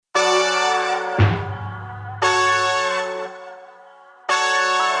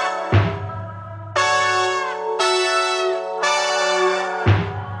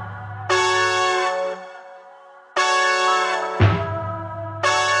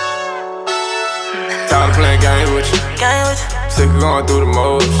Tired of playing games with you. Sick of going through the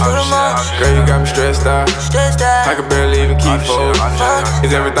motions. Girl, you got me stressed out. I can barely even keep focused.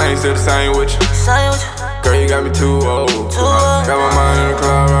 Is everything still the same with you? Girl, you got me too old. Got my mind in the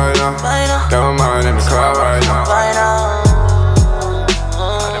cloud right now. Got my mind in the cloud right now.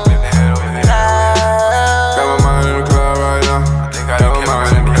 Got my mind in the cloud right now. Got my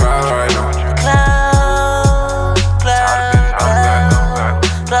mind in the cloud right now.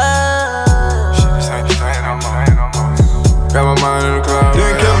 Got my mind in the cloud.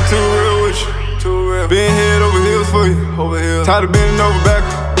 Didn't keep it too real with you. Been head over heels for you. Tired of bending over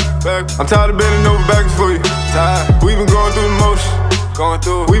backwards. I'm tired of bending over backwards for you. We been going through the motion.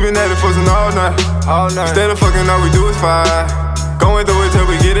 We been at it for some all night. Instead of fucking all we do is fight. Going through it till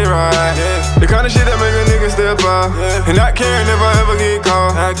we get it right. The kind of shit that make a nigga step out. And not caring if I ever get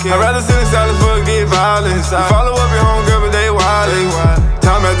caught. I'd rather sit in silence for get violence. You follow up your homegirl, but they wildin'.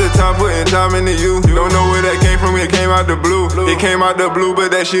 Time after time, putting time into you. Don't know where that came from, it came out the blue. It came out the blue,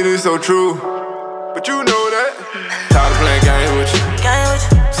 but that shit is so true. But you know that. Tired of playing games with you.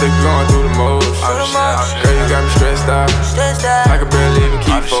 Sick of going through the motions. Girl, you got me stressed out. I can barely even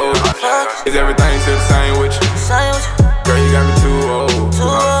keep focused. Is everything still the same with you? Girl, you got me too old.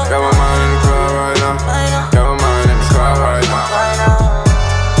 Got my mind in the cloud right now. Got my mind in the cloud right now.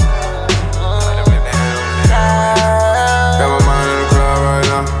 Got my mind in the cloud right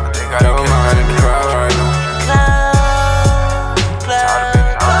now. Got my mind in the cloud right now.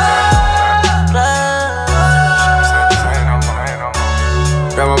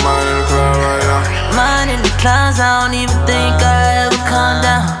 Got my mind in the cloud right now. Mind in the clouds, I don't even think I ever calm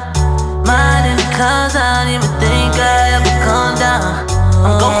down. Mind in the clouds, I don't even think I ever calm down.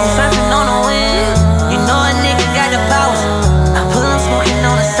 I'm going surfing on the wind. You know a nigga got the power. I pull up smoking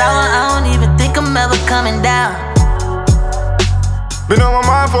on the sour. I don't even think I'm ever coming down. Been on my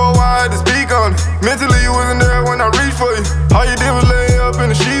mind for a while, I had to speak on it. Mentally, you wasn't there when I reached for you. All you did was lay up in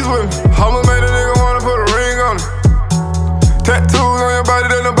the sheets with me. Almost made a nigga wanna put a ring on it. Tattoos on your body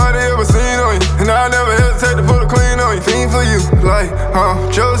that nobody ever seen on you. And I never hesitate to put a clean on you. Fiend for you, like,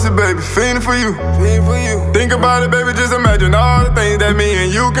 Joseph, baby, fiending for you. Think about it, baby, just imagine all the things that me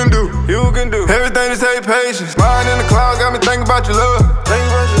and you can do. Everything just take patience. Mind in the cloud got me thinking about your love.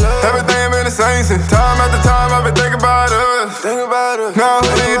 Everything been the same since time after time I've been thinking about us. Now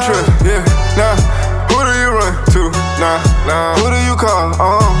who do you trust? Yeah, now who do you run to? Nah, who do you call?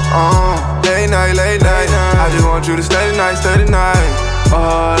 Late night. I just want you to stay the night.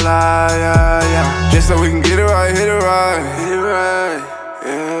 Oh, yeah. Just so we can get it right, hit it right,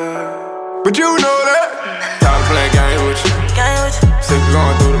 yeah. But you know that. Tired of playing games with you. Sick of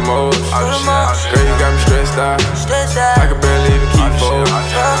going through the motions. Girl, you got me stressed out. I can barely